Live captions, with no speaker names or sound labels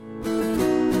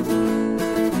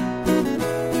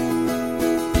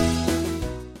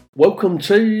welcome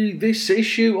to this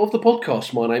issue of the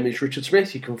podcast. My name is Richard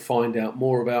Smith. You can find out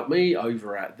more about me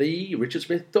over at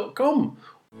therichardsmith.com.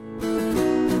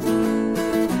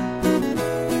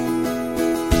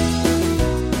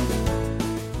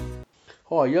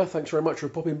 Hi, thanks very much for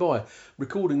popping by.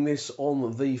 Recording this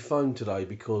on the phone today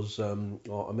because I'm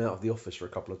out of the office for a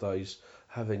couple of days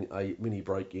having a mini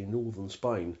break in northern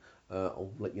Spain.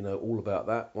 I'll let you know all about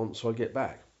that once I get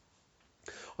back.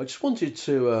 I just wanted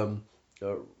to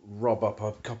rub up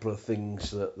a couple of things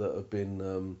that have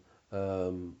been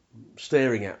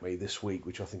staring at me this week,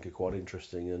 which I think are quite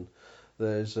interesting. And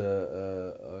there's,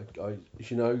 as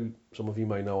you know, some of you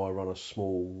may know, I run a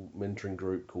small mentoring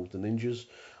group called the Ninjas,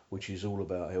 which is all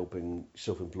about helping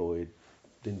self-employed,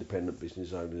 independent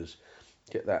business owners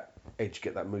get that edge,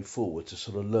 get that move forward to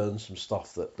sort of learn some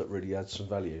stuff that really adds some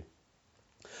value.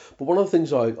 But one of the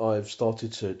things I've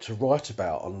started to write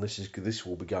about, and this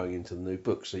will be going into the new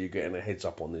book, so you're getting a heads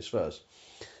up on this first,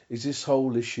 is this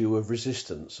whole issue of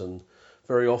resistance. And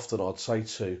very often I'd say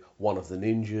to one of the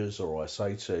ninjas, or I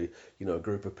say to a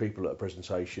group of people at a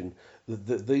presentation,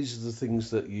 that these are the things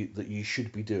that you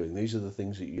should be doing. These are the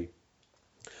things that you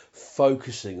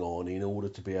focusing on in order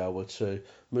to be able to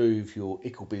move your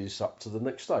biz up to the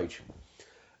next stage.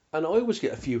 And I always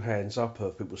get a few hands up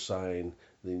of people saying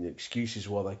the excuses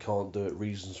why they can't do it,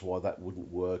 reasons why that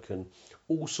wouldn't work, and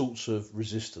all sorts of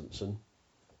resistance. And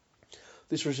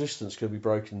this resistance can be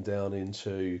broken down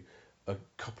into a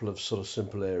couple of sort of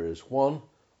simple areas. One,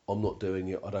 I'm not doing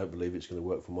it, I don't believe it's going to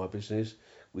work for my business,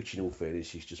 which in all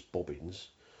fairness is just bobbins.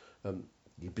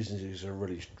 Your business is a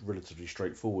really relatively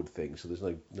straightforward thing, so there's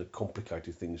no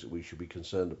complicated things that we should be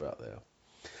concerned about there.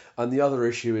 And the other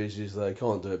issue is they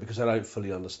can't do it because they don't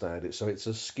fully understand it, so it's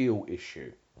a skill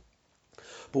issue.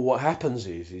 But what happens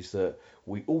is that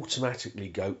we automatically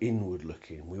go inward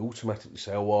looking. We automatically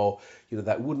say, oh, well,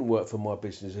 that wouldn't work for my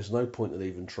business. There's no point in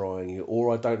even trying it,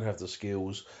 or I don't have the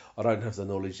skills, I don't have the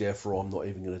knowledge, therefore I'm not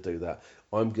even going to do that.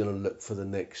 I'm going to look for the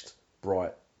next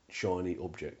bright, shiny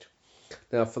object.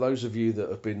 Now, for those of you that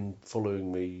have been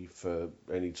following me for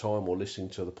any time or listening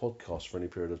to the podcast for any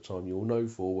period of time, you'll know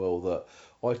full well that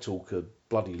I talk a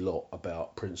bloody lot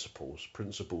about principles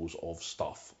of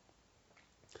stuff.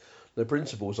 Now,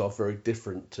 principles are very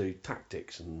different to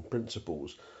tactics, and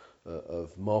principles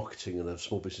of marketing and of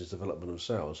small business development and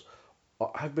sales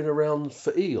have been around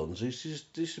for eons. This has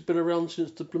been around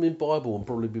since the blooming Bible and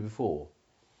probably before.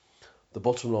 The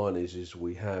bottom line is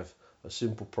we have a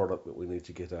simple product that we need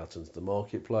to get out into the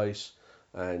marketplace,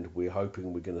 and we're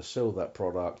hoping we're going to sell that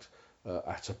product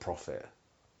at a profit.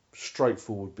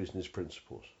 Straightforward business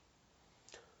principles.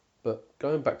 But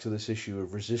going back to this issue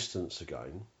of resistance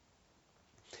again,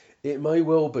 it may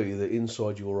well be that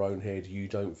inside your own head you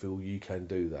don't feel you can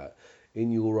do that. In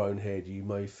your own head you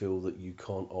may feel that you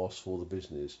can't ask for the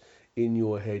business. In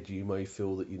your head you may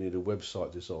feel that you need a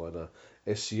website designer,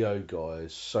 SEO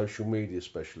guys, social media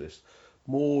specialist,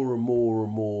 more and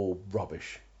more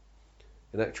rubbish.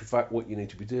 In actual fact, what you need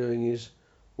to be doing is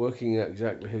working out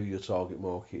exactly who your target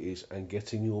market is and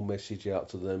getting your message out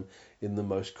to them in the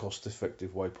most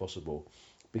cost-effective way possible.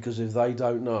 Because if they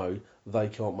don't know, they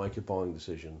can't make a buying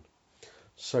decision.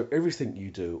 So everything you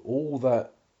do, all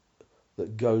that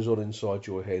goes on inside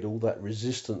your head, all that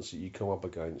resistance that you come up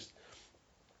against,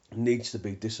 needs to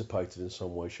be dissipated in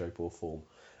some way, shape or form.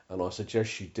 And I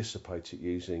suggest you dissipate it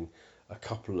using a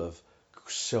couple of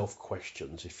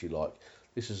self-questions, if you like.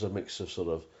 This is a mix of sort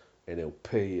of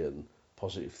NLP and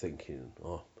positive thinking.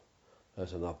 Oh,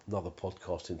 there's another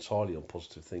podcast entirely on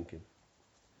positive thinking.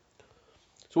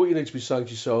 So what you need to be saying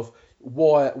to yourself,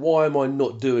 why am I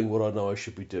not doing what I know I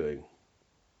should be doing?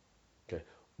 Okay,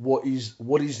 what is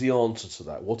the answer to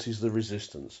that? What is the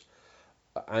resistance?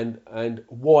 And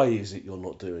why is it you're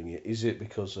not doing it? Is it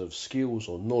because of skills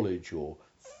or knowledge or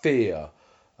fear?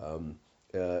 And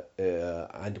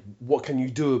what can you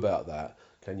do about that?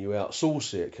 Can you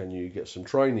outsource it? Can you get some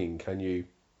training? Can you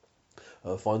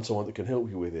find someone that can help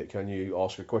you with it? Can you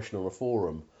ask a question on a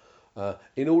forum?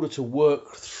 In order to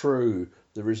work through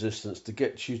the resistance to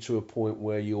get you to a point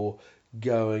where you're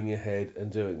going ahead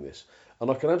and doing this. And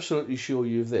I can absolutely assure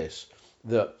you of this,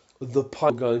 that the pain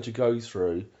you're going to go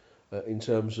through in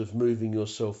terms of moving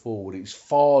yourself forward is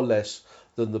far less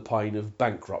than the pain of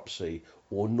bankruptcy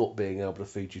or not being able to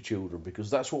feed your children, because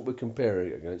that's what we're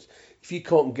comparing it against. If you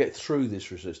can't get through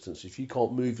this resistance, if you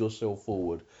can't move yourself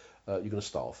forward, you're going to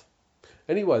starve.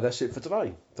 Anyway, that's it for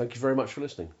today. Thank you very much for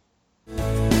listening.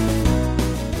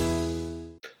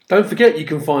 Don't forget, you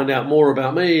can find out more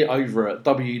about me over at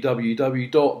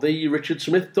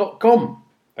www.therichardsmith.com.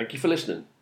 Thank you for listening.